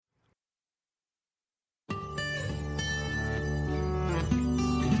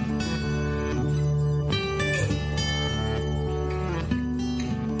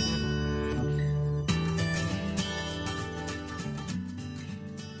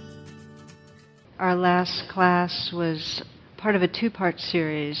our last class was part of a two-part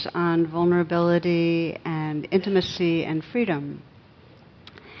series on vulnerability and intimacy and freedom.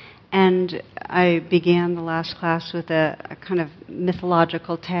 And I began the last class with a kind of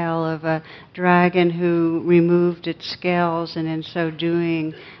mythological tale of a dragon who removed its scales, and in so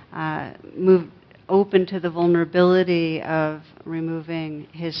doing moved open to the vulnerability of removing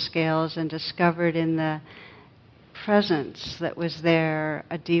his scales, and discovered in the presence that was there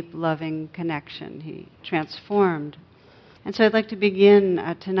a deep loving connection. He transformed. And so I'd like to begin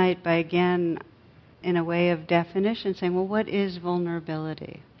tonight by, again, in a way of definition, saying, well, what is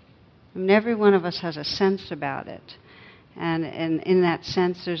vulnerability? I mean, every one of us has a sense about it. And in that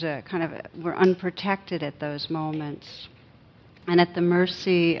sense, there's a kind of, we're unprotected at those moments and at the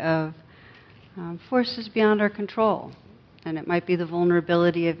mercy of forces beyond our control. And it might be the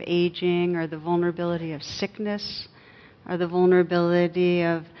vulnerability of aging, or the vulnerability of sickness, or the vulnerability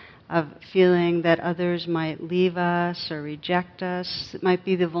of feeling that others might leave us or reject us. It might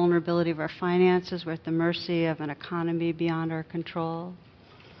be the vulnerability of our finances. We're at the mercy of an economy beyond our control.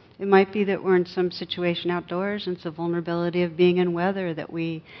 It might be that we're in some situation outdoors, and it's the vulnerability of being in weather that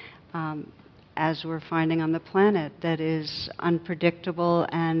we, as we're finding on the planet, that is unpredictable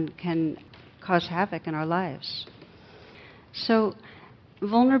and can cause havoc in our lives. So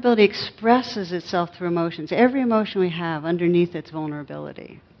vulnerability expresses itself through emotions. Every emotion we have, underneath its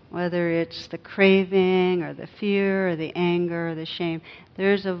vulnerability, whether it's the craving or the fear or the anger or the shame,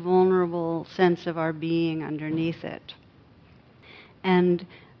 there's a vulnerable sense of our being underneath it. And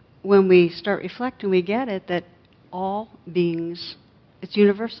when we start reflecting, we get it that all beings, it's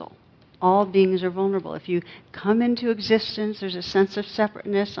universal. All beings are vulnerable. If you come into existence, there's a sense of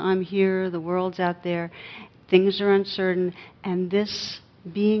separateness. I'm here, the world's out there, things are uncertain, and this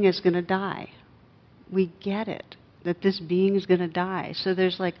being is going to die. We get it, that this being is going to die. So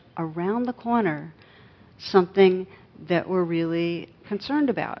there's like around the corner something that we're really concerned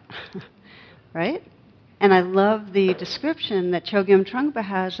about, right? And I love the description that Chogyam Trungpa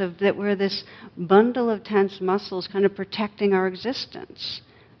has of that we're this bundle of tense muscles kind of protecting our existence.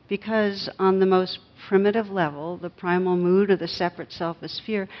 Because on the most primitive level, the primal mood of the separate self is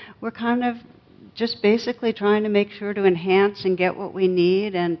fear, we're kind of just basically trying to make sure to enhance and get what we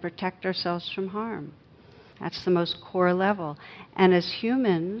need and protect ourselves from harm. That's the most core level. And as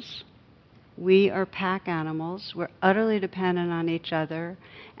humans, we are pack animals. We're utterly dependent on each other.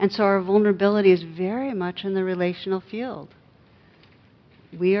 And so our vulnerability is very much in the relational field.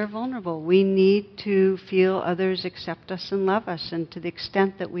 We are vulnerable. We need to feel others accept us and love us. And to the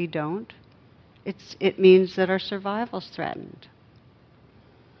extent that we don't, it means that our survival's threatened.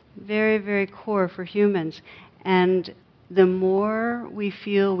 Very, very core for humans. And the more we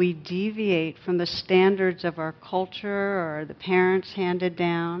feel we deviate from the standards of our culture or the parents handed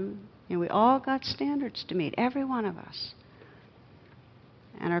down, we all got standards to meet, every one of us.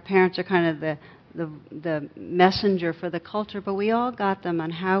 And our parents are kind of the messenger for the culture, but we all got them on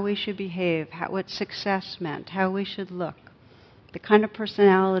how we should behave, what success meant, how we should look, the kind of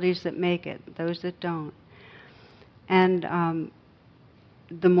personalities that make it, those that don't. And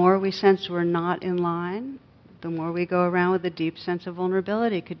the more we sense we're not in line, the more we go around with a deep sense of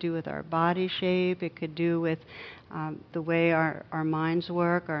vulnerability. It could do with our body shape, it could do with the way our minds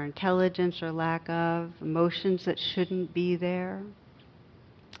work, our intelligence or lack of, emotions that shouldn't be there.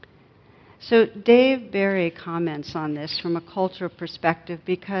 So Dave Barry comments on this from a cultural perspective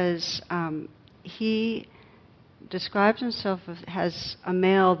because he describes himself as a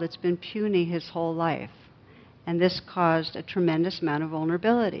male that's been puny his whole life. And this caused a tremendous amount of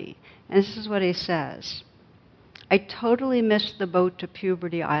vulnerability. And this is what he says. I totally missed the boat to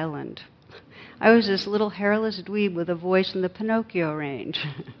Puberty Island. I was this little hairless dweeb with a voice in the Pinocchio range.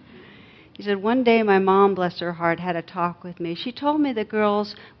 He said, one day my mom, bless her heart, had a talk with me. She told me that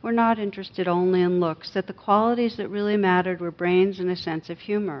girls were not interested only in looks, that the qualities that really mattered were brains and a sense of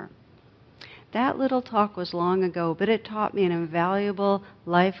humor. That little talk was long ago, but it taught me an invaluable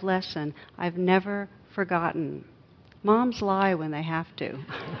life lesson I've never forgotten. Moms lie when they have to.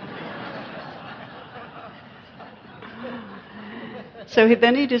 So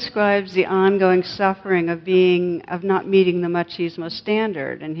then he describes the ongoing suffering of not meeting the machismo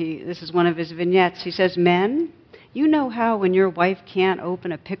standard. And this is one of his vignettes. He says, men, you know how when your wife can't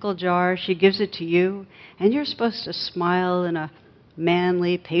open a pickle jar, she gives it to you, and you're supposed to smile in a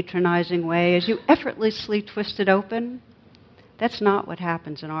manly, patronizing way as you effortlessly twist it open? That's not what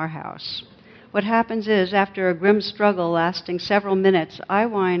happens in our house. What happens is, after a grim struggle lasting several minutes, I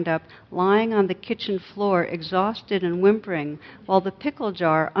wind up lying on the kitchen floor, exhausted and whimpering, while the pickle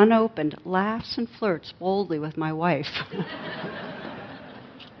jar, unopened, laughs and flirts boldly with my wife.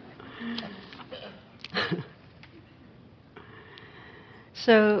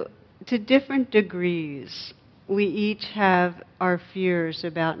 So, to different degrees, we each have our fears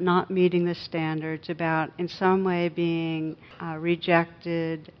about not meeting the standards, about in some way being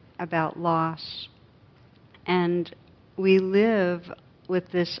rejected, about loss. And we live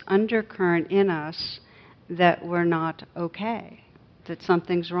with this undercurrent in us that we're not okay, that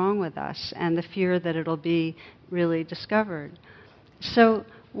something's wrong with us, and the fear that it'll be really discovered. So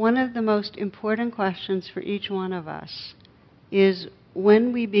one of the most important questions for each one of us is,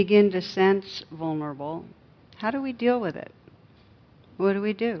 when we begin to sense vulnerable, how do we deal with it? What do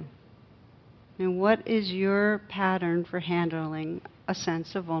we do? And what is your pattern for handling a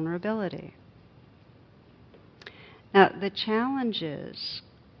sense of vulnerability? Now, the challenge is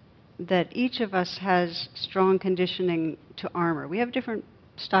that each of us has strong conditioning to armor. We have different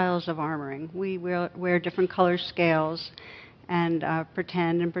styles of armoring. We wear different color scales and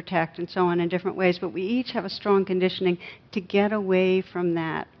pretend and protect and so on in different ways, but we each have a strong conditioning to get away from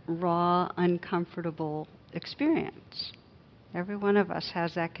that raw, uncomfortable experience. Every one of us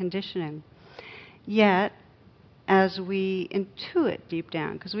has that conditioning. Yet, as we intuit deep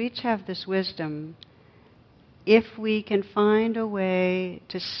down, because we each have this wisdom, if we can find a way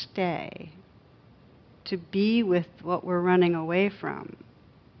to stay, to be with what we're running away from,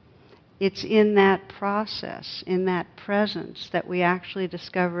 it's in that process, in that presence, that we actually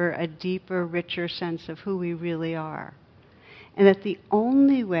discover a deeper, richer sense of who we really are. And that the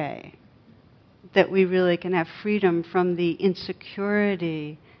only way that we really can have freedom from the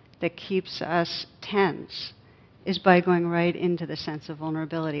insecurity that keeps us tense is by going right into the sense of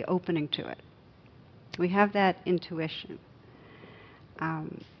vulnerability, opening to it. We have that intuition,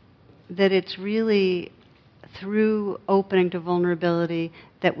 that it's really through opening to vulnerability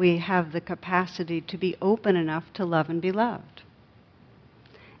that we have the capacity to be open enough to love and be loved.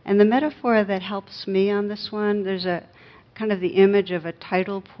 And the metaphor that helps me on this one, there's a kind of the image of a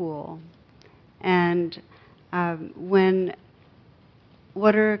tidal pool. And when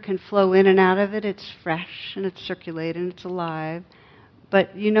water can flow in and out of it, it's fresh and it's circulating, it's alive.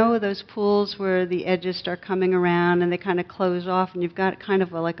 But you know those pools where the edges start coming around and they kind of close off, and you've got kind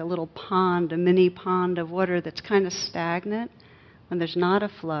of like a little pond, a mini pond of water that's kind of stagnant when there's not a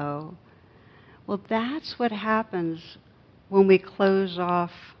flow. Well, that's what happens when we close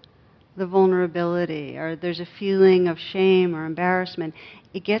off the vulnerability, or there's a feeling of shame or embarrassment.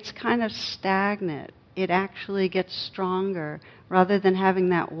 It gets kind of stagnant. It actually gets stronger rather than having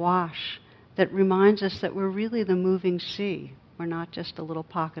that wash that reminds us that we're really the moving sea. We're not just a little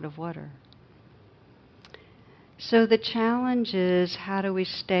pocket of water. So the challenge is, how do we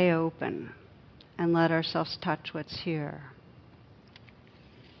stay open and let ourselves touch what's here?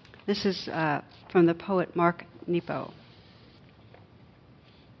 This is from the poet Mark Nepo.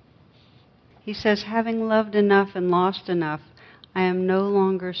 He says, "Having loved enough and lost enough, I am no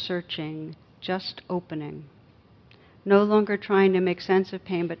longer searching, just opening. No longer trying to make sense of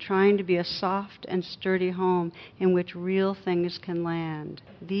pain, but trying to be a soft and sturdy home in which real things can land.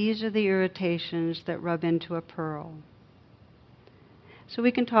 These are the irritations that rub into a pearl." So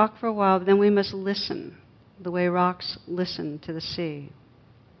we can talk for a while, but then we must listen, the way rocks listen to the sea.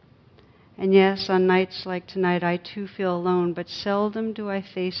 And yes, on nights like tonight, I too feel alone, but seldom do I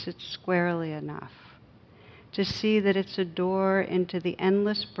face it squarely enough to see that it's a door into the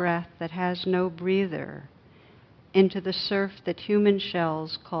endless breath that has no breather, into the surf that human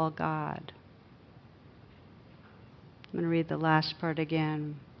shells call God. I'm going to read the last part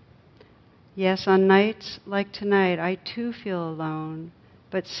again. Yes, on nights like tonight, I too feel alone,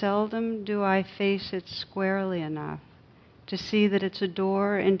 but seldom do I face it squarely enough to see that it's a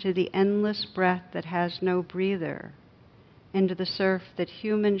door into the endless breath that has no breather, into the surf that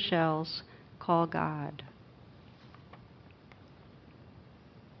human shells call God.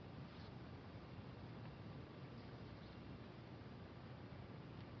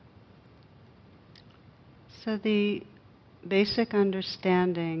 So the basic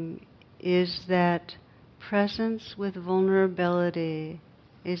understanding is that presence with vulnerability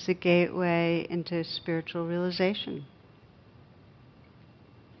is the gateway into spiritual realization.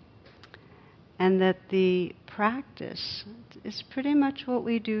 And that the practice is pretty much what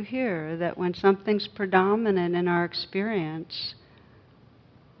we do here, that when something's predominant in our experience,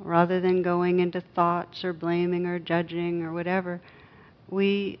 rather than going into thoughts or blaming or judging or whatever,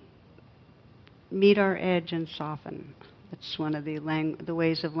 we meet our edge and soften. That's one of the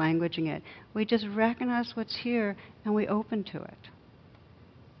ways of languaging it. We just recognize what's here and we open to it.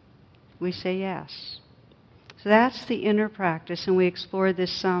 We say yes. So that's the inner practice, and we explored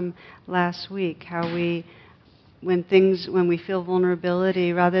this some last week, how when we feel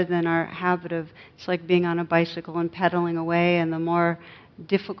vulnerability, rather than our habit of, it's like being on a bicycle and pedaling away, and the more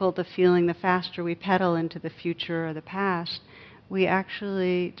difficult the feeling, the faster we pedal into the future or the past, we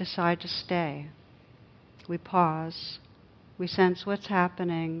actually decide to stay. We pause, we sense what's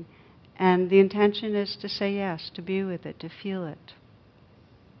happening, and the intention is to say yes, to be with it, to feel it.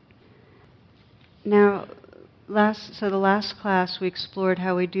 Now, the last class we explored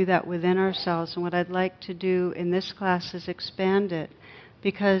how we do that within ourselves, and what I'd like to do in this class is expand it,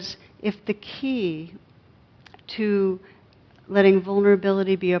 because if the key to letting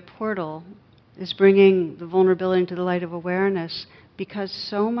vulnerability be a portal is bringing the vulnerability into the light of awareness, because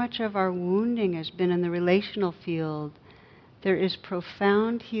so much of our wounding has been in the relational field, there is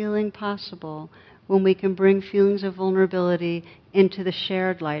profound healing possible when we can bring feelings of vulnerability into the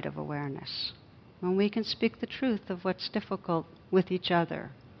shared light of awareness, when we can speak the truth of what's difficult with each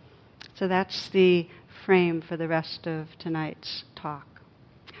other. So that's the frame for the rest of tonight's talk,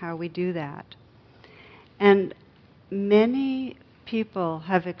 how we do that. And many people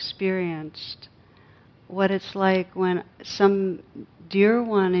have experienced what it's like when some dear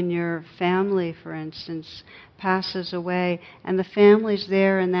one in your family, for instance, passes away, and the family's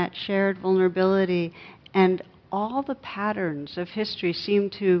there in that shared vulnerability, and all the patterns of history seem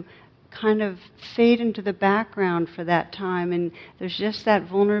to kind of fade into the background for that time, and there's just that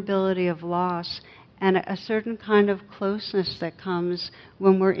vulnerability of loss and a certain kind of closeness that comes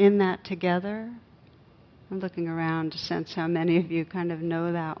when we're in that together. I'm looking around to sense how many of you kind of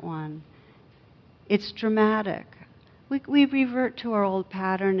know that one. It's dramatic. We revert to our old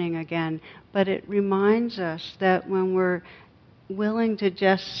patterning again, but it reminds us that when we're willing to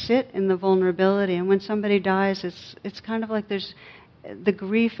just sit in the vulnerability, and when somebody dies, it's kind of like the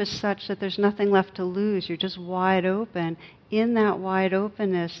grief is such that there's nothing left to lose. You're just wide open. In that wide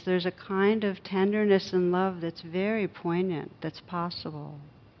openness, there's a kind of tenderness and love that's very poignant, that's possible.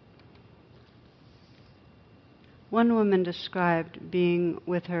 One woman described being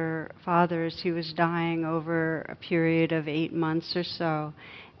with her father as he was dying over a period of 8 months or so.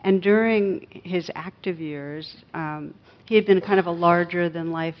 And during his active years, he had been kind of a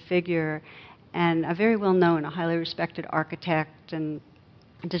larger-than-life figure and a very well-known, a highly respected architect, and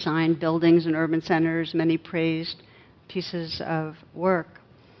designed buildings and urban centers, many praised pieces of work.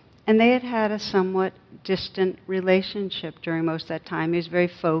 And they had had a somewhat distant relationship during most of that time. He was very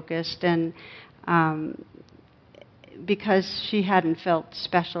focused, and because she hadn't felt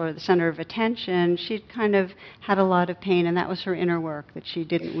special or the center of attention, she'd kind of had a lot of pain, and that was her inner work, that she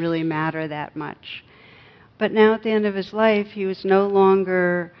didn't really matter that much. But now at the end of his life, he was no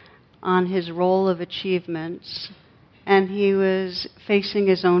longer on his roll of achievements, and he was facing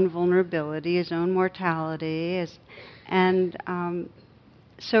his own vulnerability, his own mortality,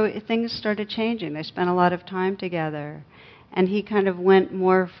 so things started changing. They spent a lot of time together, and he kind of went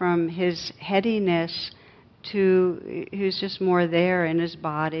more from his headiness to he was just more there in his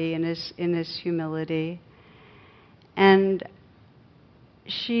body, in his humility. And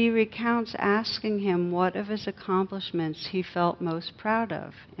she recounts asking him what of his accomplishments he felt most proud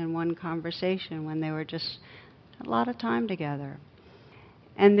of in one conversation when they were just a lot of time together.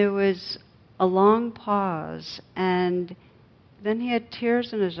 And there was a long pause, and then he had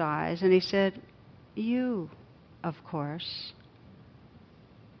tears in his eyes, and he said, "You, of course."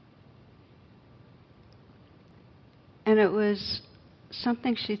 And it was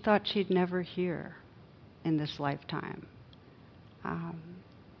something she thought she'd never hear in this lifetime.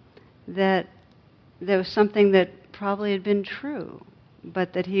 That there was something that probably had been true,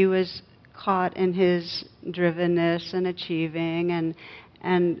 but that he was caught in his drivenness and achieving and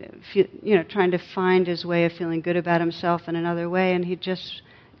trying to find his way of feeling good about himself in another way, and he'd just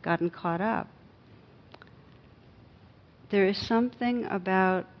gotten caught up. There is something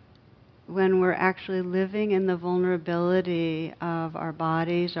about when we're actually living in the vulnerability of our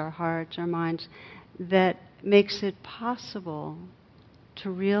bodies, our hearts, our minds, that makes it possible to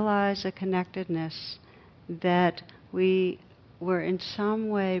realize a connectedness that we were in some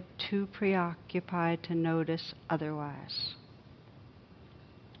way too preoccupied to notice otherwise.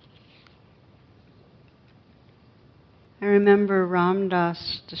 I remember Ram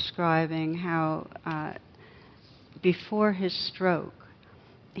Dass describing how before his stroke,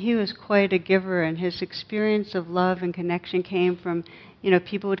 he was quite a giver, and his experience of love and connection came from,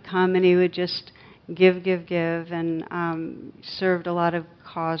 people would come and he would just give, and served a lot of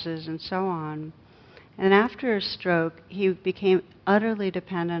causes and so on. And after his stroke, he became utterly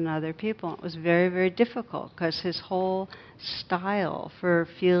dependent on other people. It was very, very difficult because his whole style for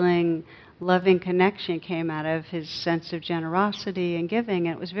feeling loving connection came out of his sense of generosity and giving,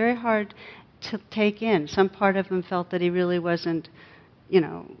 and it was very hard to take in. Some part of him felt that he really wasn't,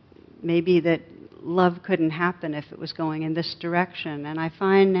 maybe that love couldn't happen if it was going in this direction. And I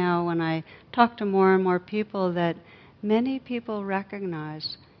find now when I talk to more and more people that many people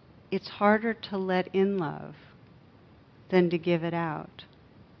recognize it's harder to let in love than to give it out.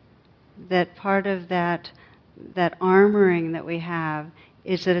 That part of that armoring that we have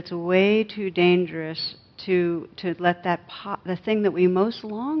is that it's way too dangerous to let the thing that we most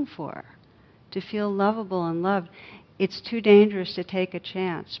long for, to feel lovable and loved, it's too dangerous to take a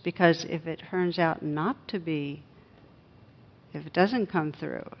chance, because if it turns out not to be, if it doesn't come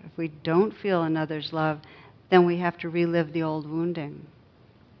through, if we don't feel another's love, then we have to relive the old wounding.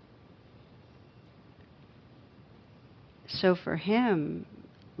 So for him,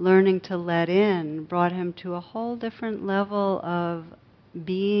 learning to let in brought him to a whole different level of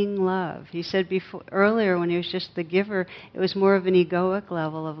being love. He said earlier when he was just the giver, it was more of an egoic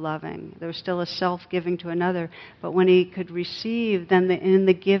level of loving. There was still a self giving to another, but when he could receive, then in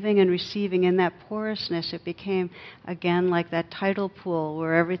the giving and receiving, in that porousness, it became again like that tidal pool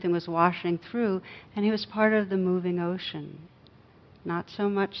where everything was washing through, and he was part of the moving ocean. Not so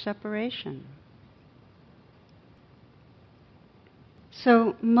much separation.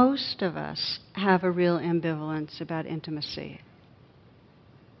 So most of us have a real ambivalence about intimacy.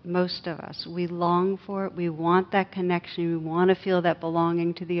 Most of us. We long for it. We want that connection. We want to feel that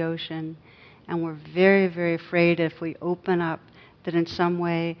belonging to the ocean. And we're very, very afraid if we open up that in some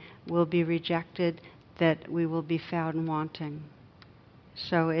way we'll be rejected, that we will be found wanting.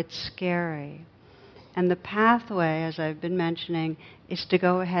 So it's scary. And the pathway, as I've been mentioning, is to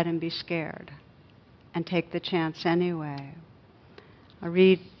go ahead and be scared and take the chance anyway. I'll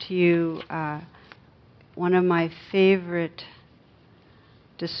read to you one of my favorite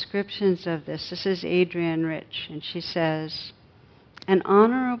descriptions of this. This is Adrienne Rich, and she says, "An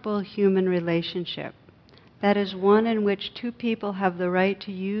honorable human relationship, that is one in which two people have the right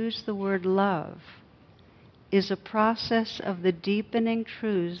to use the word love, is a process of the deepening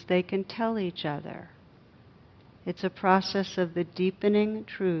truths they can tell each other." It's a process of the deepening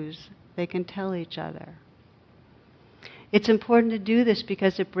truths they can tell each other. It's important to do this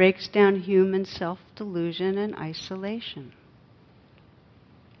because it breaks down human self-delusion and isolation.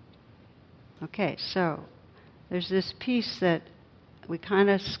 Okay, so there's this piece that we kind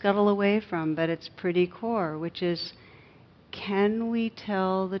of scuttle away from, but it's pretty core, which is, can we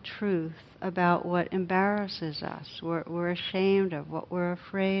tell the truth about what embarrasses us, what we're ashamed of, what we're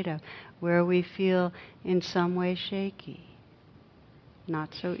afraid of, where we feel in some way shaky?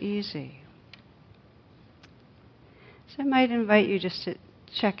 Not so easy. So I might invite you just to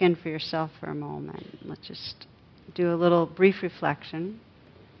check in for yourself for a moment. Let's just do a little brief reflection.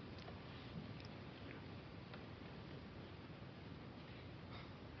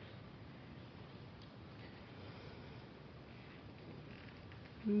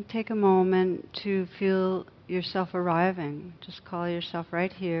 And take a moment to feel yourself arriving. Just call yourself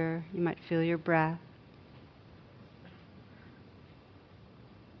right here. You might feel your breath.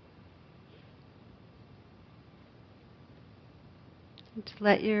 And to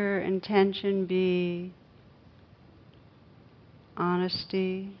let your intention be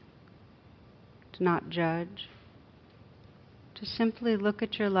honesty, to not judge, to simply look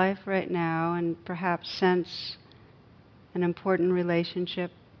at your life right now and perhaps sense an important relationship,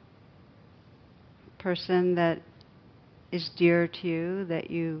 person that is dear to you,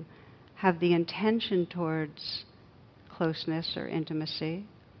 that you have the intention towards closeness or intimacy.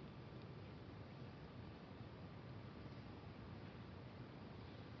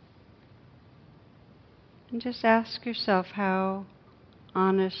 And just ask yourself, how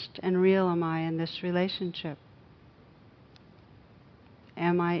honest and real am I in this relationship?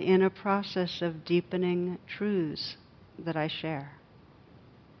 Am I in a process of deepening truths that I share?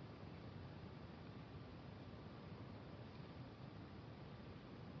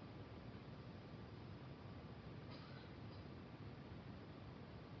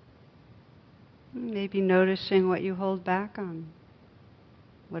 Maybe noticing what you hold back on.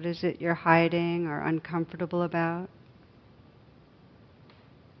 What is it you're hiding or uncomfortable about?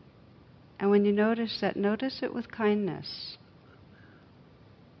 And when you notice that, notice it with kindness.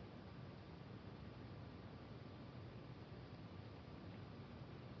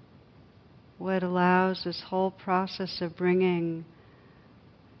 What allows this whole process of bringing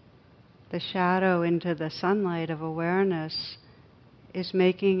the shadow into the sunlight of awareness is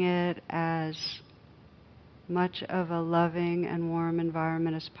making it as much of a loving and warm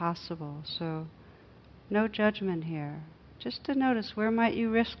environment as possible. So no judgment here. Just to notice, where might you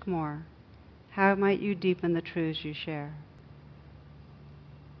risk more? How might you deepen the truths you share?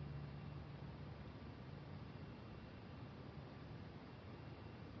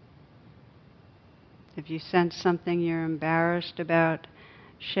 If you sense something you're embarrassed about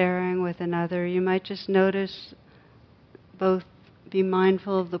sharing with another, you might just notice, both be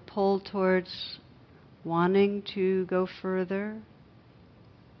mindful of the pull towards wanting to go further,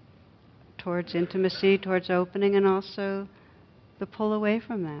 towards intimacy, towards opening, and also the pull away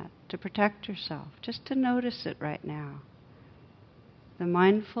from that, to protect yourself. Just to notice it right now. The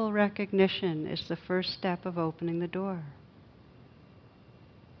mindful recognition is the first step of opening the door.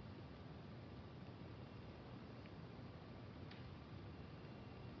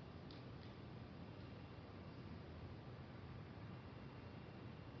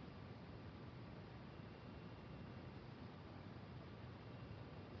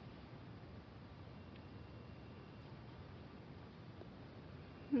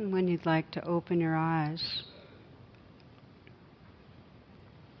 And when you'd like to open your eyes.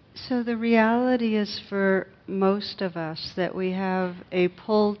 So the reality is, for most of us, that we have a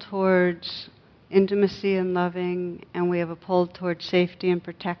pull towards intimacy and loving, and we have a pull towards safety and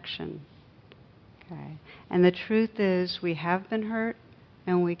protection. Okay? And the truth is, we have been hurt,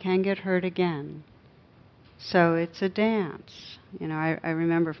 and we can get hurt again. So it's a dance. I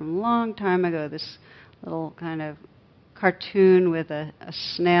remember from a long time ago, this little kind of cartoon with a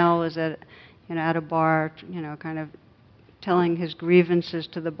snail was at a bar, kind of telling his grievances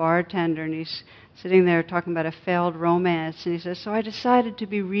to the bartender, and he's sitting there talking about a failed romance, and he says, so I decided to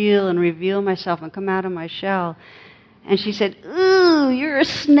be real and reveal myself and come out of my shell. And she said, ooh, you're a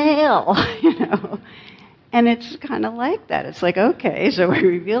snail, And it's kind of like that. It's like, okay, so we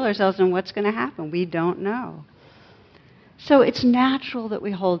reveal ourselves, and what's going to happen? We don't know. So it's natural that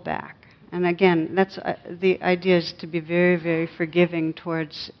we hold back. And again, that's the idea, is to be very, very forgiving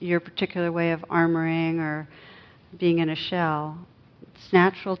towards your particular way of armoring or being in a shell. It's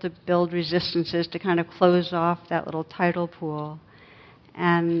natural to build resistances, to kind of close off that little tidal pool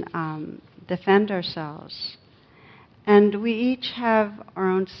and defend ourselves. And we each have our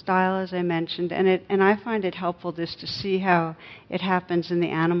own style, as I mentioned, and I find it helpful just to see how it happens in the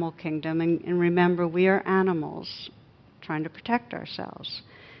animal kingdom. And remember, we are animals trying to protect ourselves.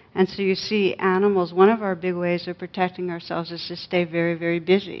 And so you see, animals, one of our big ways of protecting ourselves is to stay very, very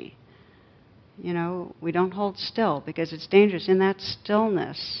busy. We don't hold still because it's dangerous. In that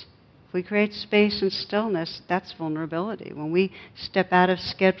stillness, if we create space and stillness, that's vulnerability. When we step out of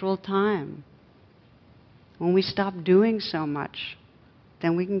scheduled time, when we stop doing so much,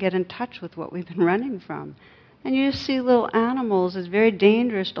 then we can get in touch with what we've been running from. And you just see little animals, it's very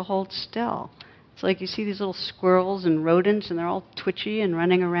dangerous to hold still. It's like you see these little squirrels and rodents, and they're all twitchy and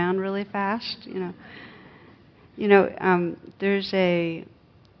running around really fast. There's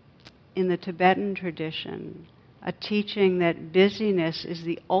in the Tibetan tradition, a teaching that busyness is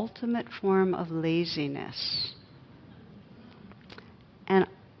the ultimate form of laziness. And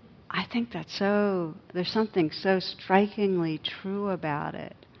I think there's something so strikingly true about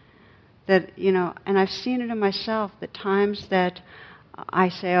it. That, and I've seen it in myself, that times that I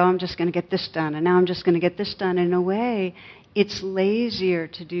say, oh, I'm just going to get this done, and now I'm just going to get this done. In a way, it's lazier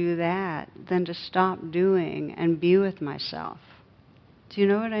to do that than to stop doing and be with myself. Do you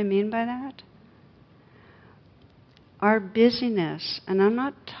know what I mean by that? Our busyness, and I'm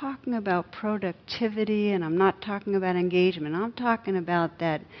not talking about productivity, and I'm not talking about engagement, I'm talking about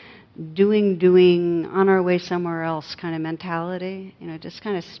that doing, on our way somewhere else kind of mentality, just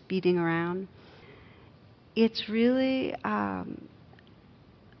kind of speeding around. It's really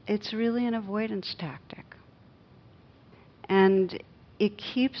an avoidance tactic. And it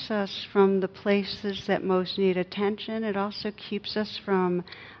keeps us from the places that most need attention. It also keeps us from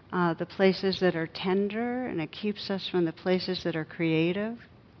the places that are tender, and it keeps us from the places that are creative.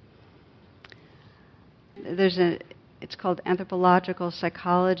 It's called anthropological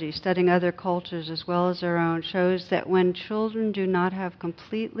psychology, studying other cultures as well as our own, shows that when children do not have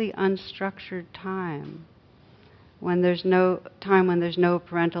completely unstructured time, when there's no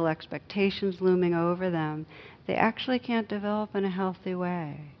parental expectations looming over them, they actually can't develop in a healthy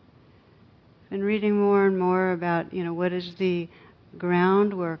way. I've been reading more and more about, what is the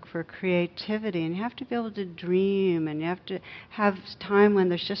groundwork for creativity, and you have to be able to dream, and you have to have time when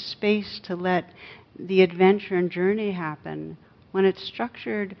there's just space to let the adventure and journey happen. When it's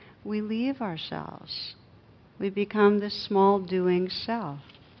structured, we leave ourselves. We become this small doing self.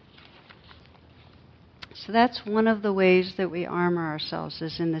 So that's one of the ways that we armor ourselves,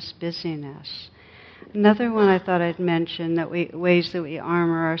 is in this busyness. Another one I thought I'd mention, ways that we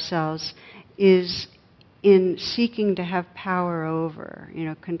armor ourselves, is in seeking to have power over,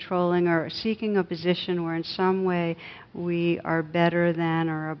 controlling or seeking a position where in some way we are better than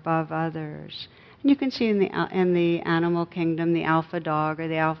or above others. And you can see in the animal kingdom, the alpha dog or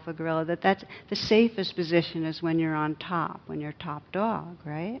the alpha gorilla, that's the safest position is when you're on top, when you're top dog,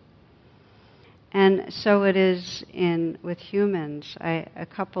 right? And so it is with humans. A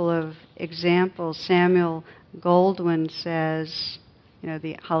couple of examples. Samuel Goldwyn says,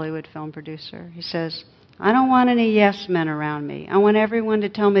 the Hollywood film producer, he says, "I don't want any yes men around me. I want everyone to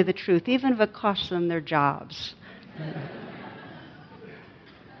tell me the truth, even if it costs them their jobs."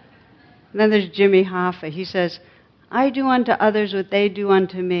 And then there's Jimmy Hoffa. He says, "I do unto others what they do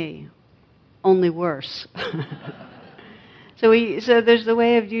unto me, only worse." So there's the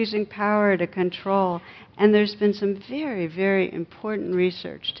way of using power to control. And there's been some very, very important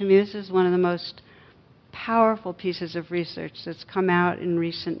research. To me, this is one of the most powerful pieces of research that's come out in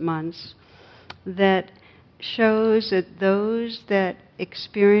recent months that shows that those that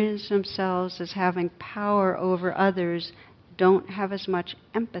experience themselves as having power over others don't have as much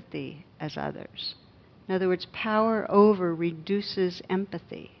empathy as others. In other words, power over reduces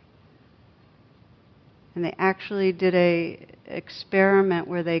empathy. And they actually did a experiment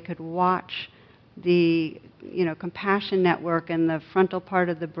where they could watch the compassion network in the frontal part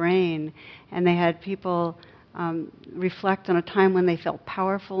of the brain, and they had people reflect on a time when they felt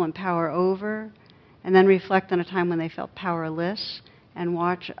powerful and power over, and then reflect on a time when they felt powerless, and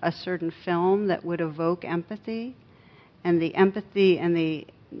watch a certain film that would evoke empathy. And the empathy and the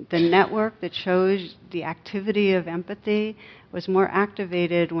network that shows the activity of empathy was more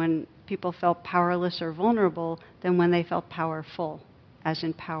activated when people felt powerless or vulnerable than when they felt powerful, as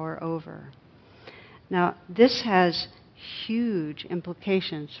in power over. Now, this has huge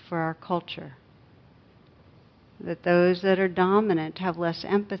implications for our culture. That those that are dominant have less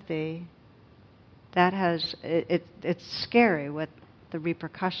empathy. It's scary what the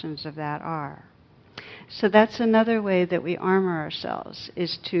repercussions of that are. So that's another way that we armor ourselves,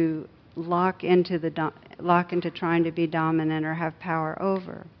 is to lock into trying to be dominant or have power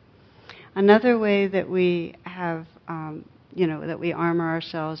over. Another way that we have, that we armor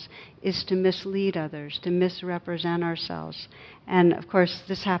ourselves is to mislead others, to misrepresent ourselves. And of course,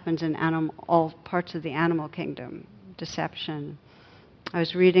 this happens in all parts of the animal kingdom, deception. I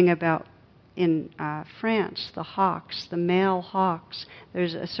was reading about in France, the hawks, the male hawks.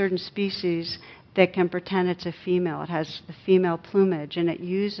 There's a certain species that can pretend it's a female. It has the female plumage, and it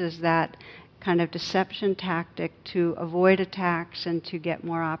uses that kind of deception tactic to avoid attacks and to get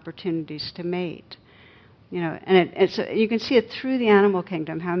more opportunities to mate. And you can see it through the animal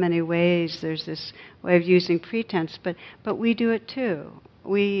kingdom, how many ways there's this way of using pretense, but we do it too.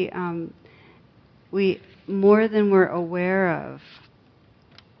 We more than we're aware of,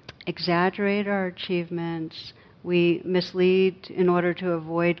 exaggerate our achievements. We mislead in order to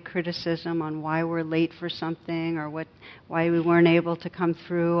avoid criticism on why we're late for something or why we weren't able to come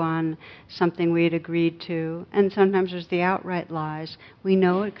through on something we had agreed to. And sometimes there's the outright lies. We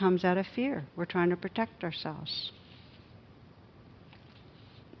know it comes out of fear. We're trying to protect ourselves.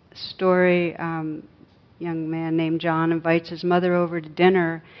 Story, young man named John invites his mother over to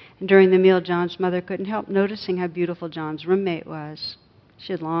dinner, and during the meal John's mother couldn't help noticing how beautiful John's roommate was.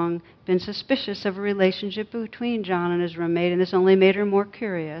 She had long been suspicious of a relationship between John and his roommate, and this only made her more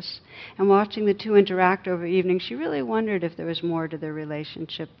curious. And watching the two interact over evening, she really wondered if there was more to their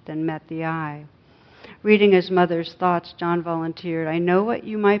relationship than met the eye. Reading his mother's thoughts, John volunteered, "I know what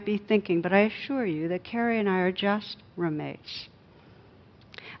you might be thinking, but I assure you that Carrie and I are just roommates."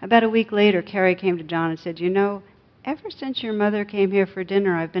 About a week later, Carrie came to John and said, "Ever since your mother came here for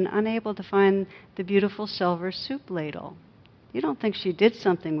dinner, I've been unable to find the beautiful silver soup ladle. You don't think she did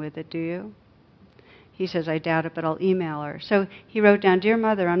something with it, do you?" He says, "I doubt it, but I'll email her." So he wrote down, "Dear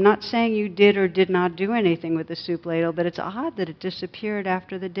Mother, I'm not saying you did or did not do anything with the soup ladle, but it's odd that it disappeared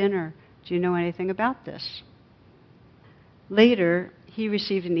after the dinner. Do you know anything about this?" Later, he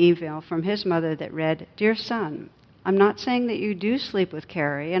received an email from his mother that read, "Dear son, I'm not saying that you do sleep with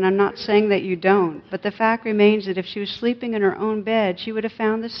Carrie, and I'm not saying that you don't, but the fact remains that if she was sleeping in her own bed, she would have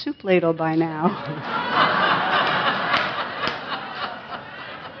found the soup ladle by now."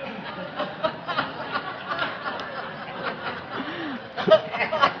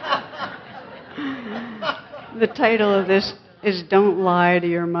 The title of this is "Don't Lie to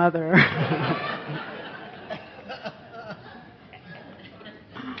Your Mother."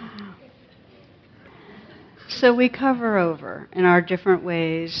 So we cover over in our different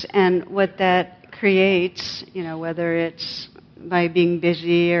ways, and what that creates, whether it's by being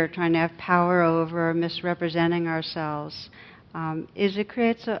busy or trying to have power over or misrepresenting ourselves, is it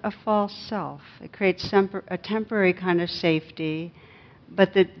creates a false self. It creates a temporary kind of safety,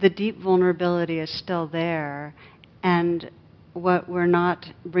 but the deep vulnerability is still there. And what we're not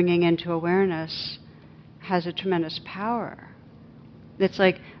bringing into awareness has a tremendous power. It's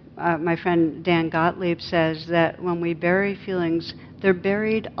like my friend Dan Gottlieb says that when we bury feelings, they're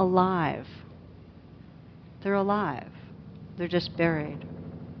buried alive. They're alive. They're just buried.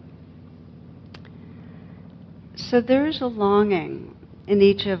 So there's a longing in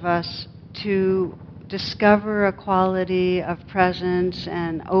each of us to discover a quality of presence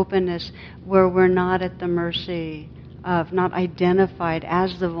and openness where we're not at the mercy of, not identified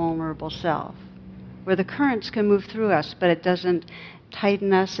as the vulnerable self, where the currents can move through us, but it doesn't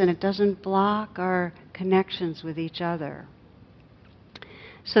tighten us and it doesn't block our connections with each other.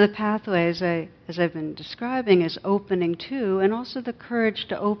 So the pathway, as I've been describing, is opening to, and also the courage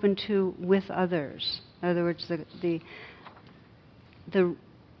to open to with others. In other words, the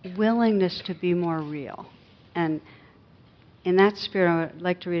willingness to be more real. And in that spirit, I would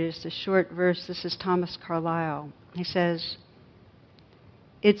like to read just a short verse. This is Thomas Carlyle. He says,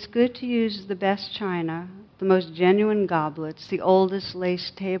 "It's good to use the best china, the most genuine goblets, the oldest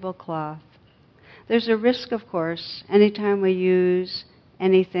lace tablecloth. There's a risk, of course, anytime we use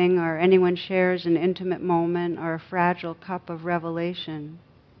anything or anyone shares an intimate moment or a fragile cup of revelation.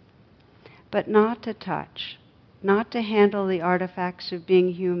 But not to touch, not to handle the artifacts of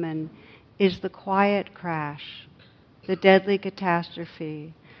being human is the quiet crash, the deadly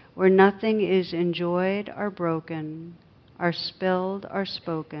catastrophe, where nothing is enjoyed or broken, or spilled or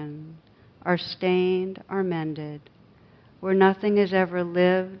spoken, or stained or mended, where nothing is ever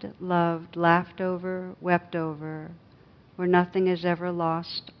lived, loved, laughed over, wept over, where nothing is ever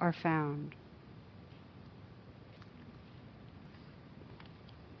lost or found."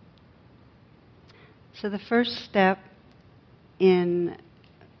 So the first step in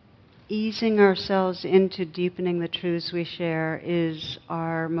easing ourselves into deepening the truths we share is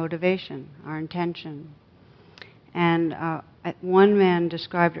our motivation, our intention. And one man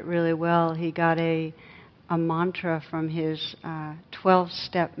described it really well. He got a mantra from his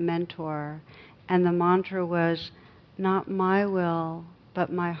 12-step mentor, and the mantra was, "Not my will,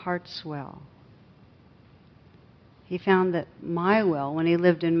 but my heart's will." He found that my will, when he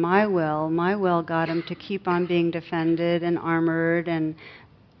lived in my will got him to keep on being defended and armored and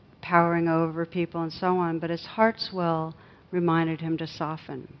powering over people and so on, but his heart's will reminded him to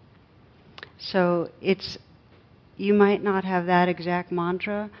soften. So you might not have that exact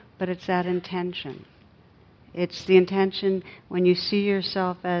mantra, but it's that intention. It's the intention when you see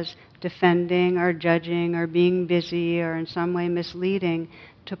yourself as defending or judging or being busy or in some way misleading,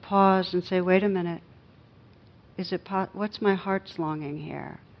 to pause and say, wait a minute, what's my heart's longing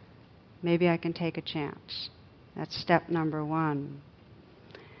here? Maybe I can take a chance. That's step number one.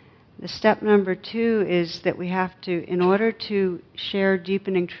 The step number two is that we have to, in order to share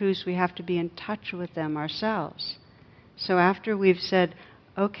deepening truths, we have to be in touch with them ourselves. So after we've said,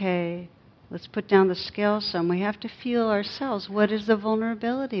 okay, let's put down the scale some, we have to feel ourselves. What is the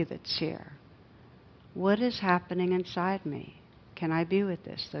vulnerability that's here? What is happening inside me? Can I be with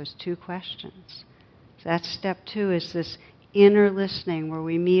this? Those two questions. So that's step two, is this inner listening where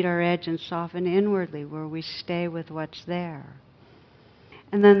we meet our edge and soften inwardly, where we stay with what's there.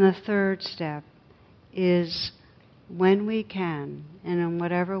 And then the third step is, when we can, and in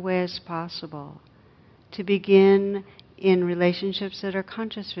whatever way is possible, to begin in relationships that are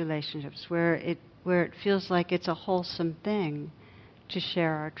conscious relationships, where it feels like it's a wholesome thing to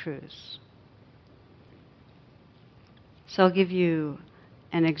share our truths. So I'll give you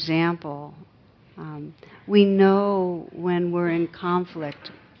an example. We know when we're in conflict.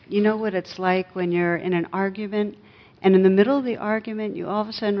 You know what it's like when you're in an argument, and in the middle of the argument, you all of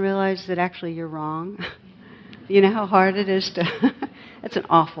a sudden realize that actually you're wrong. You know how hard it is to... It's an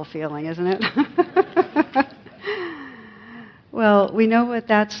awful feeling, isn't it? Well, we know what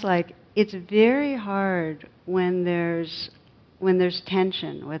that's like. It's very hard when there's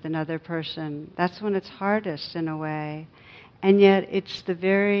tension with another person. That's when it's hardest in a way. And yet it's the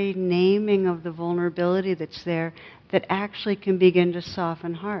very naming of the vulnerability that's there that actually can begin to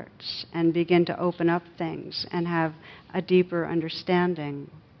soften hearts and begin to open up things and have a deeper understanding.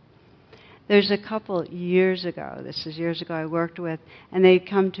 There's a couple years ago, I worked with, and they'd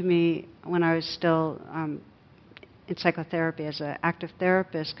come to me when I was still in psychotherapy as an active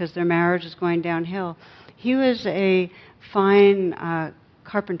therapist, because their marriage was going downhill. He was a fine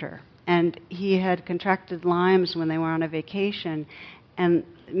carpenter, and he had contracted Lyme's when they were on a vacation, and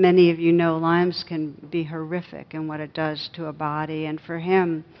many of you know Lyme's can be horrific in what it does to a body, and for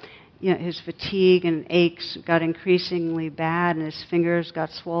him, you know, his fatigue and aches got increasingly bad, and his fingers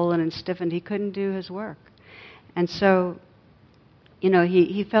got swollen and stiffened. He couldn't do his work. And so, you know,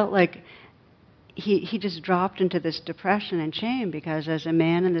 he felt like he just dropped into this depression and shame, because as a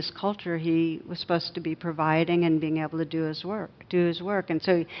man in this culture, he was supposed to be providing and being able to do his work. And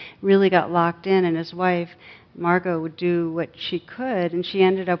so he really got locked in, and his wife, Margot, would do what she could, and she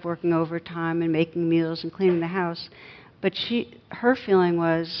ended up working overtime and making meals and cleaning the house. But her feeling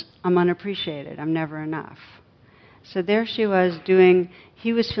was, I'm unappreciated, I'm never enough. So there she was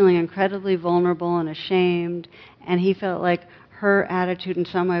he was feeling incredibly vulnerable and ashamed, and he felt like her attitude in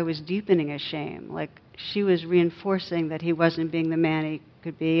some way was deepening his shame. Like she was reinforcing that he wasn't being the man he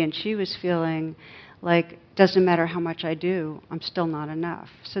could be, and she was feeling like, doesn't matter how much I do, I'm still not enough.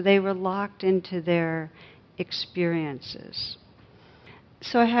 So they were locked into their experiences.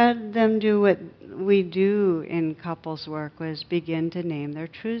 So I had them do what we do in couples work, was begin to name their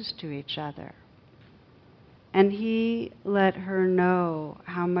truths to each other. And he let her know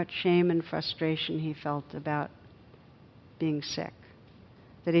how much shame and frustration he felt about being sick.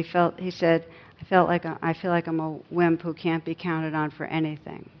 That he said, I feel like I'm a wimp who can't be counted on for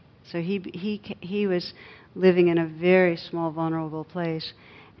anything. So he was living in a very small, vulnerable place.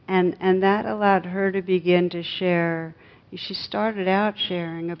 And that allowed her to begin to share. She started out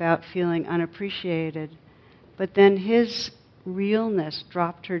sharing about feeling unappreciated, but then his realness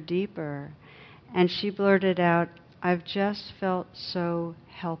dropped her deeper, and she blurted out, I've just felt so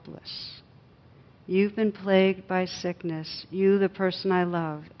helpless. You've been plagued by sickness, you the person I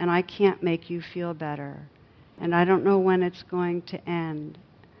love, and I can't make you feel better. And I don't know when it's going to end.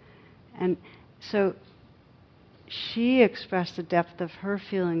 And so she expressed the depth of her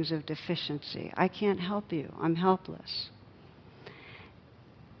feelings of deficiency. I can't help you, I'm helpless.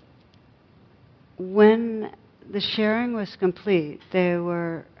 When the sharing was complete, they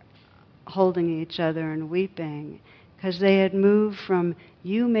were holding each other and weeping, because they had moved from,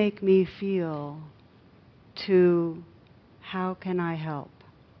 you make me feel, to, how can I help?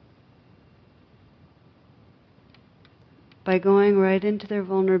 By going right into their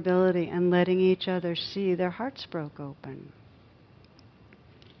vulnerability and letting each other see, their hearts broke open.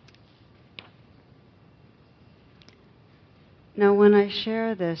 Now, when I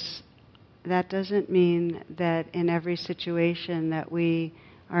share this, that doesn't mean that in every situation that we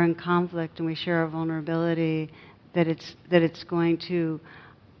are in conflict and we share our vulnerability, that it's going to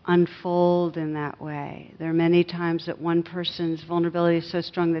unfold in that way. There are many times that one person's vulnerability is so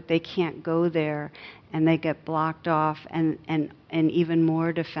strong that they can't go there, and they get blocked off and even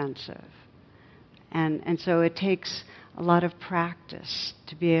more defensive. And so it takes a lot of practice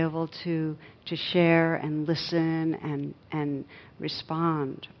to be able to share and listen and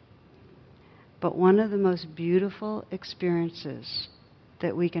respond. But one of the most beautiful experiences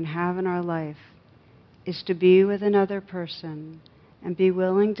that we can have in our life is to be with another person and be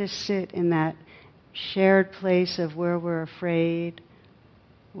willing to sit in that shared place of where we're afraid,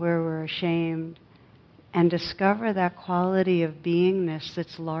 where we're ashamed, and discover that quality of beingness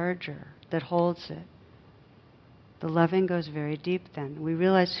that's larger, that holds it. The loving goes very deep then. We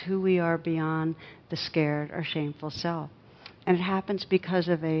realize who we are beyond the scared or shameful self. And it happens because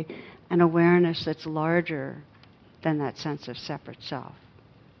of an awareness that's larger than that sense of separate self.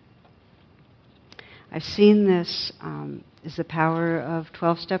 I've seen this is the power of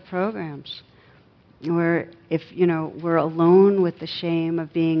 12-step programs, where if we're alone with the shame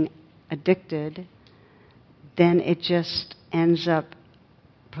of being addicted, then it just ends up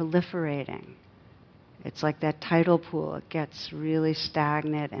proliferating. It's like that tidal pool. It gets really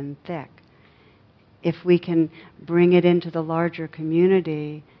stagnant and thick. If we can bring it into the larger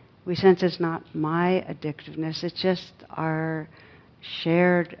community, we sense it's not my addictiveness, it's just our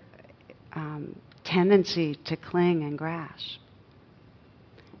shared tendency to cling and grasp.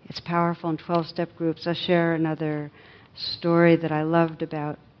 It's powerful in 12-step groups. I'll share another story that I loved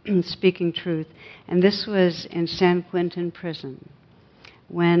about speaking truth. And this was in San Quentin prison,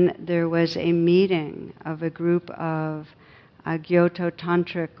 when there was a meeting of a group of Gyoto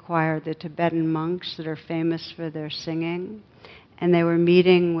Tantric choir, the Tibetan monks that are famous for their singing. And they were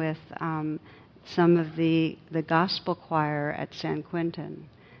meeting with some of the gospel choir at San Quentin.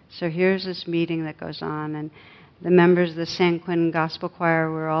 So here's this meeting that goes on, and the members of the San Quentin Gospel Choir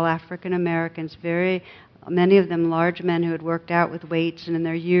were all African Americans, many of them large men who had worked out with weights and in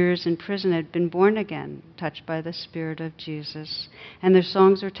their years in prison had been born again, touched by the Spirit of Jesus. And their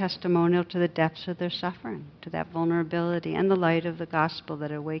songs were testimonial to the depths of their suffering, to that vulnerability and the light of the gospel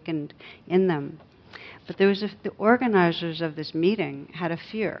that awakened in them. But the organizers of this meeting had a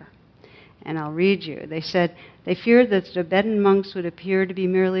fear. And I'll read you. They said they feared that the Tibetan monks would appear to be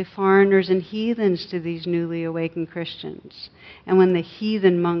merely foreigners and heathens to these newly awakened Christians. And when the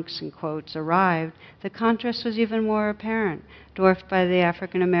heathen monks, in quotes, arrived, the contrast was even more apparent. Dwarfed by the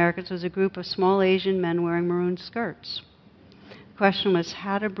African Americans was a group of small Asian men wearing maroon skirts. The question was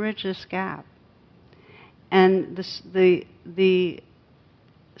how to bridge this gap. And the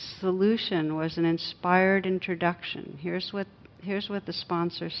solution was an inspired introduction. Here's what the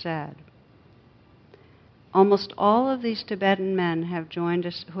sponsor said. Almost all of these Tibetan men who have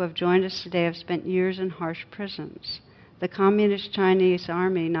joined us today have spent years in harsh prisons. The communist Chinese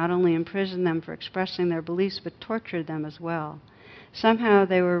army not only imprisoned them for expressing their beliefs, but tortured them as well. Somehow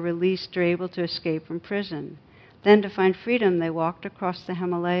they were released or able to escape from prison. Then to find freedom, they walked across the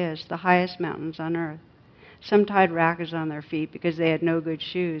Himalayas, the highest mountains on earth. Some tied rackets on their feet because they had no good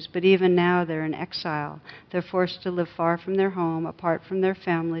shoes, but even now they're in exile. They're forced to live far from their home, apart from their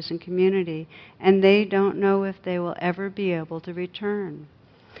families and community, and they don't know if they will ever be able to return.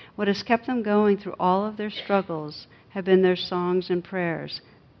 What has kept them going through all of their struggles have been their songs and prayers.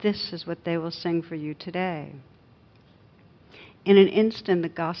 This is what they will sing for you today. In an instant, the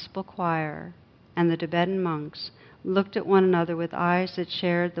gospel choir and the Tibetan monks looked at one another with eyes that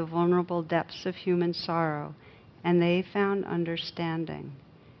shared the vulnerable depths of human sorrow, and they found understanding.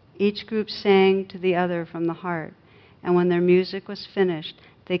 Each group sang to the other from the heart, and when their music was finished,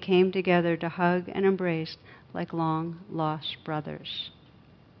 they came together to hug and embrace like long-lost brothers.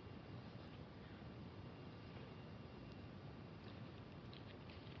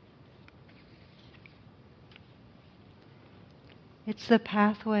 It's the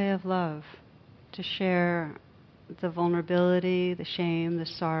pathway of love to share the vulnerability, the shame, the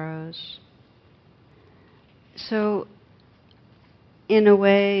sorrows. So, in a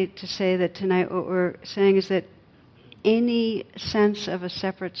way, to say that tonight what we're saying is that any sense of a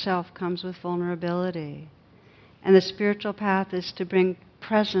separate self comes with vulnerability. And the spiritual path is to bring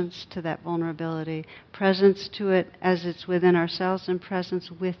presence to that vulnerability, presence to it as it's within ourselves and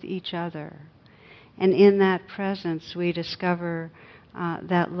presence with each other. And in that presence we discover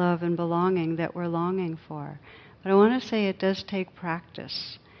that love and belonging that we're longing for. But I want to say it does take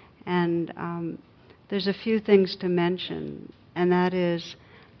practice. And there's a few things to mention, and that is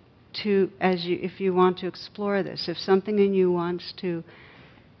if you want to explore this, if something in you wants to,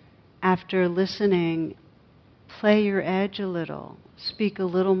 after listening, play your edge a little, speak a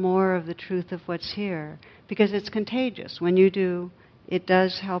little more of the truth of what's here, because it's contagious. When you do, it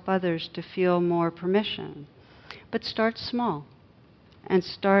does help others to feel more permission. But start small, and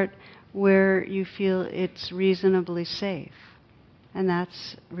start where you feel it's reasonably safe. And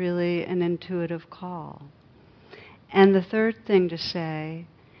that's really an intuitive call. And the third thing to say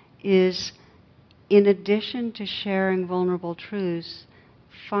is, in addition to sharing vulnerable truths,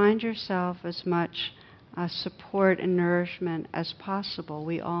 find yourself as much support and nourishment as possible.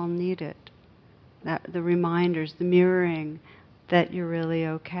 We all need it. The reminders, the mirroring that you're really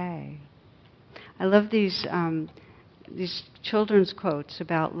okay. I love these children's quotes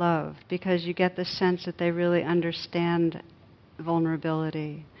about love, because you get the sense that they really understand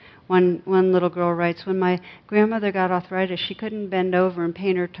vulnerability. One little girl writes, when my grandmother got arthritis, she couldn't bend over and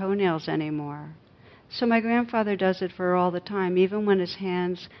paint her toenails anymore. So my grandfather does it for her all the time, even when his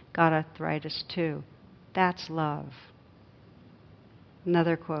hands got arthritis too. That's love.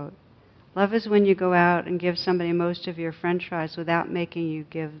 Another quote, love is when you go out and give somebody most of your French fries without making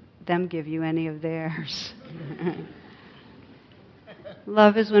them give you any of theirs.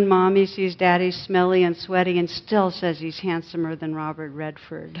 Love is when mommy sees daddy smelly and sweaty and still says he's handsomer than Robert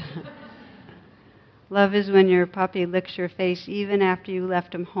Redford. Love is when your puppy licks your face even after you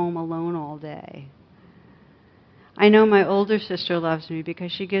left him home alone all day. I know my older sister loves me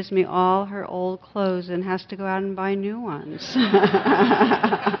because she gives me all her old clothes and has to go out and buy new ones.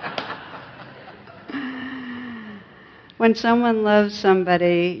 When someone loves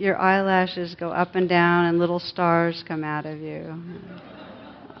somebody, your eyelashes go up and down and little stars come out of you.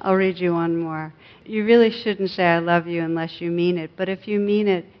 I'll read you one more. You really shouldn't say I love you unless you mean it, but if you mean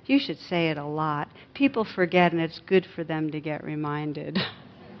it, you should say it a lot. People forget, and it's good for them to get reminded.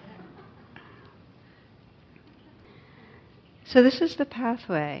 So this is the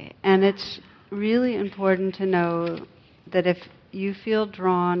pathway, and it's really important to know that if you feel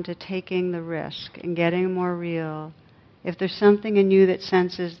drawn to taking the risk and getting more real, if there's something in you that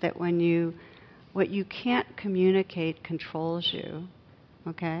senses that what you can't communicate controls you,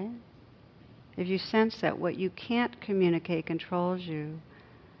 okay? If you sense that what you can't communicate controls you,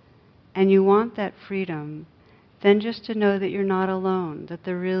 and you want that freedom, then just to know that you're not alone, that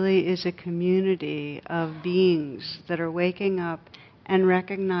there really is a community of beings that are waking up and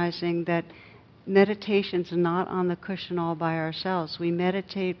recognizing that meditation's not on the cushion all by ourselves. We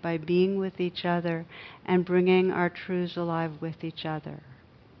meditate by being with each other and bringing our truths alive with each other.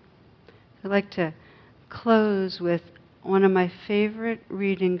 I'd like to close with one of my favorite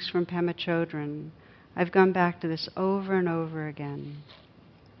readings from Pema Chodron. I've gone back to this over and over again.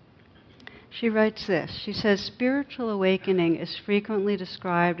 She writes this. She says, spiritual awakening is frequently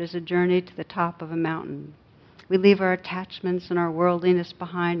described as a journey to the top of a mountain. We leave our attachments and our worldliness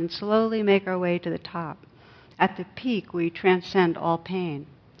behind and slowly make our way to the top. At the peak, we transcend all pain.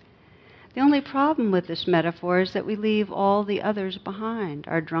 The only problem with this metaphor is that we leave all the others behind,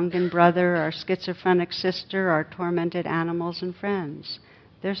 our drunken brother, our schizophrenic sister, our tormented animals and friends.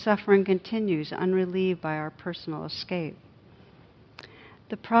 Their suffering continues unrelieved by our personal escape.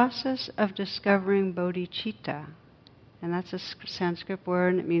 The process of discovering bodhicitta, and that's a Sanskrit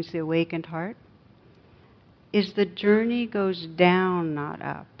word and it means the awakened heart, is the journey goes down, not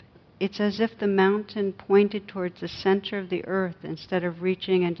up. It's as if the mountain pointed towards the center of the earth instead of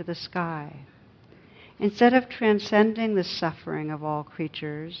reaching into the sky. Instead of transcending the suffering of all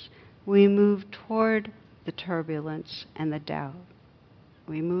creatures, we move toward the turbulence and the doubt.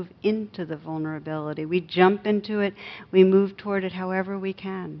 We move into the vulnerability. We jump into it. We move toward it however we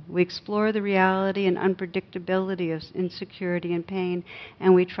can. We explore the reality and unpredictability of insecurity and pain,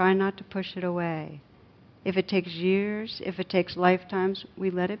 and we try not to push it away. If it takes years, if it takes lifetimes,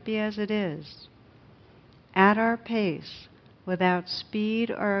 we let it be as it is. At our pace, without speed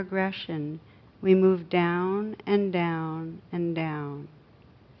or aggression, we move down and down and down.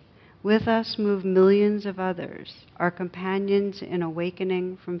 With us move millions of others, our companions in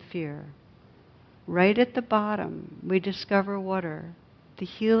awakening from fear. Right at the bottom, we discover water, the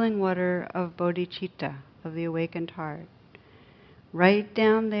healing water of bodhicitta, of the awakened heart. Right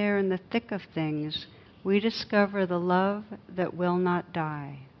down there in the thick of things, we discover the love that will not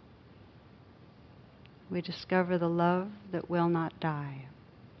die. We discover the love that will not die.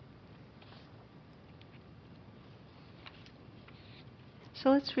 So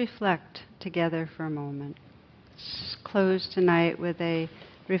let's reflect together for a moment. Let's close tonight with a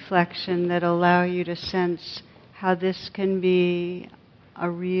reflection that will allow you to sense how this can be a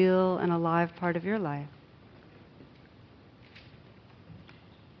real and alive part of your life.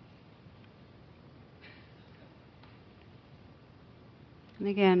 And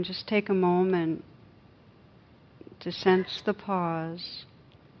again, just take a moment to sense the pause,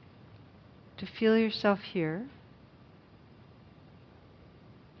 to feel yourself here.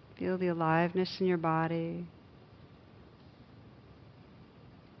 Feel the aliveness in your body.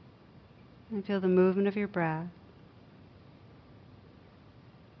 And feel the movement of your breath.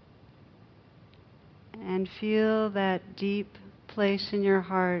 And feel that deep place in your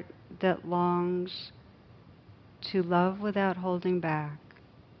heart that longs to love without holding back.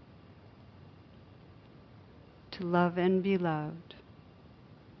 To love and be loved.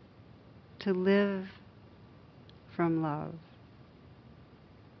 To live from love.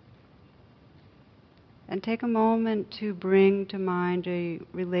 And take a moment to bring to mind a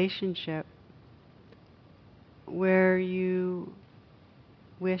relationship where you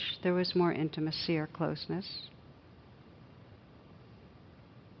wish there was more intimacy or closeness.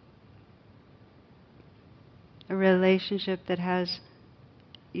 A relationship that has,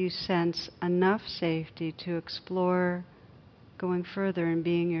 you sense, enough safety to explore going further and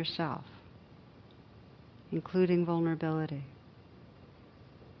being yourself, including vulnerability.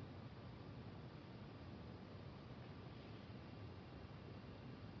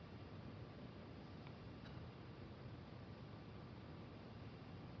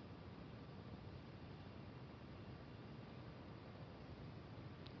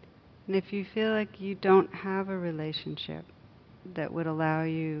 And if you feel like you don't have a relationship that would allow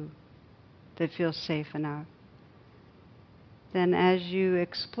you, that feels safe enough, then as you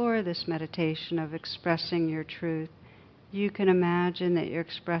explore this meditation of expressing your truth, you can imagine that you're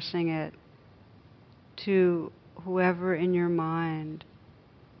expressing it to whoever in your mind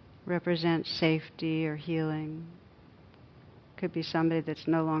represents safety or healing. It could be somebody that's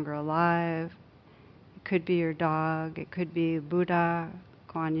no longer alive. It could be your dog. It could be Buddha,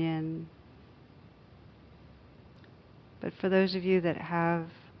 Kuan Yin. But for those of you that have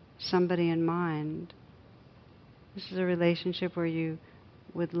somebody in mind, this is a relationship where you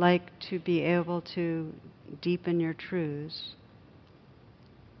would like to be able to deepen your truths.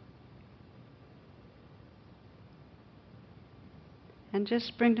 And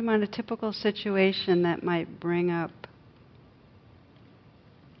just bring to mind a typical situation that might bring up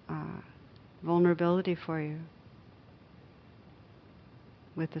vulnerability for you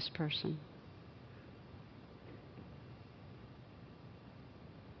with this person.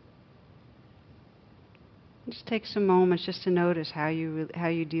 Just take some moments just to notice how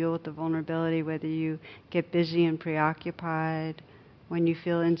you deal with the vulnerability, whether you get busy and preoccupied, when you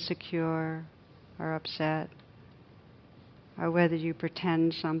feel insecure or upset, or whether you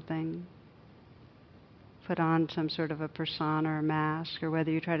pretend something, put on some sort of a persona or mask, or whether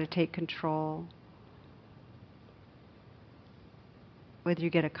you try to take control, whether you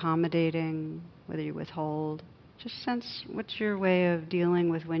get accommodating, whether you withhold. Just sense what's your way of dealing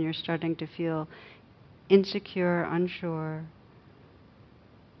with when you're starting to feel insecure, unsure,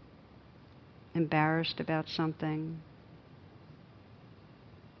 embarrassed about something,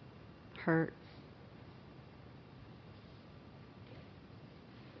 hurt.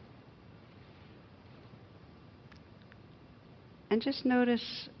 And just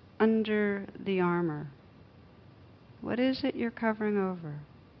notice under the armor, what is it you're covering over?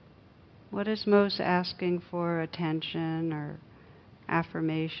 What is most asking for attention or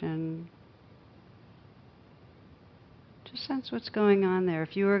affirmation? Just sense what's going on there.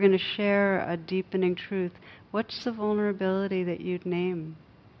 If you were going to share a deepening truth, what's the vulnerability that you'd name?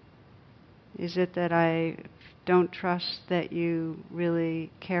 Is it that I don't trust that you really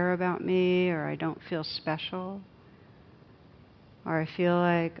care about me, or I don't feel special, or I feel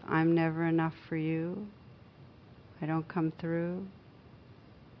like I'm never enough for you, I don't come through,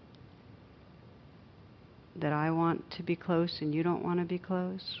 that I want to be close and you don't want to be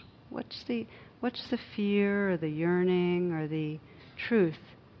close? What's the fear or the yearning or the truth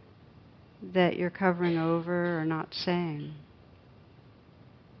that you're covering over or not saying?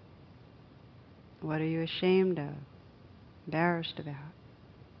 What are you ashamed of, embarrassed about?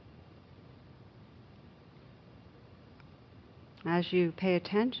 As you pay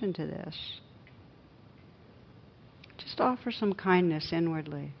attention to this, just offer some kindness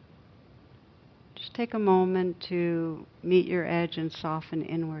inwardly. Just take a moment to meet your edge and soften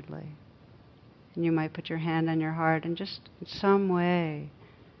inwardly. And you might put your hand on your heart and just in some way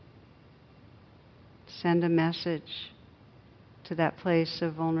send a message to that place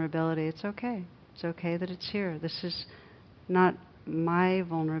of vulnerability. It's okay. It's okay that it's here. This is not my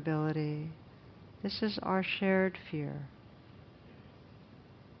vulnerability. This is our shared fear.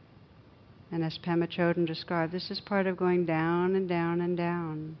 And as Pema Chodron described, this is part of going down and down and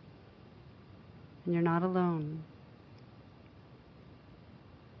down. And you're not alone.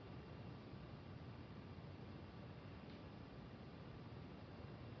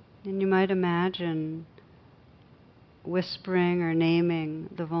 And you might imagine whispering or naming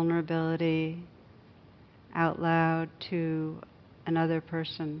the vulnerability out loud to another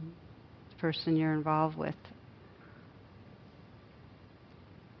person, the person you're involved with.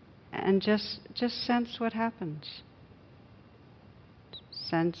 And just sense what happens.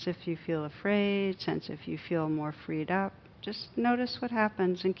 Sense if you feel afraid, sense if you feel more freed up. Just notice what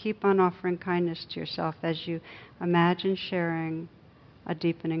happens and keep on offering kindness to yourself as you imagine sharing a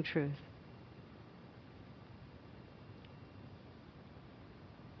deepening truth.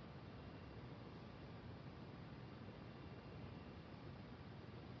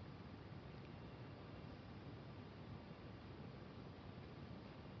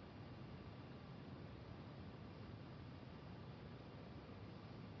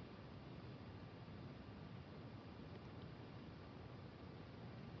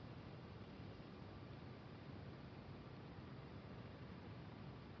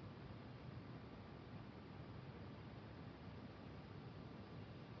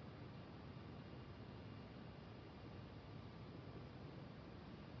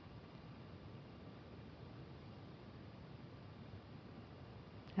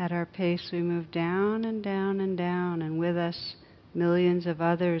 At our pace, we move down and down and down, and with us, millions of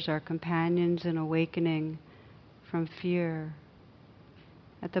others, our companions in awakening from fear.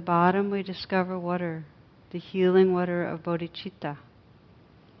 At the bottom, we discover water, the healing water of bodhicitta.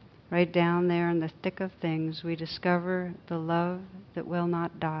 Right down there in the thick of things, we discover the love that will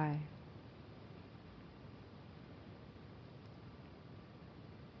not die.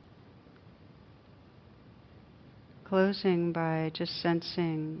 Closing by just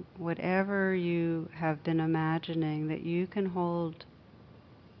sensing whatever you have been imagining, that you can hold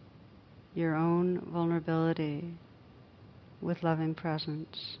your own vulnerability with loving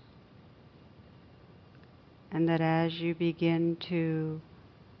presence. And that as you begin to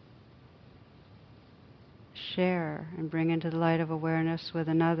share and bring into the light of awareness with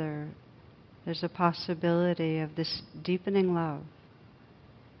another, there's a possibility of this deepening love,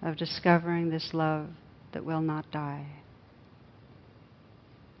 of discovering this love that will not die.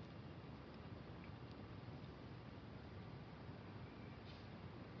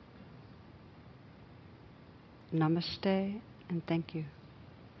 Namaste and thank you.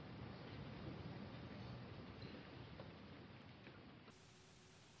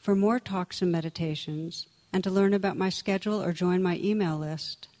 For more talks and meditations, and to learn about my schedule or join my email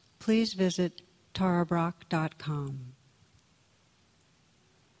list, please visit tarabrach.com.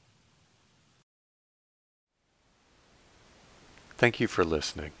 Thank you for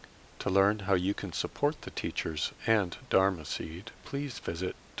listening. To learn how you can support the teachers and Dharma Seed, please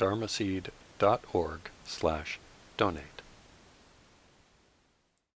visit dharmaseed.org/donate.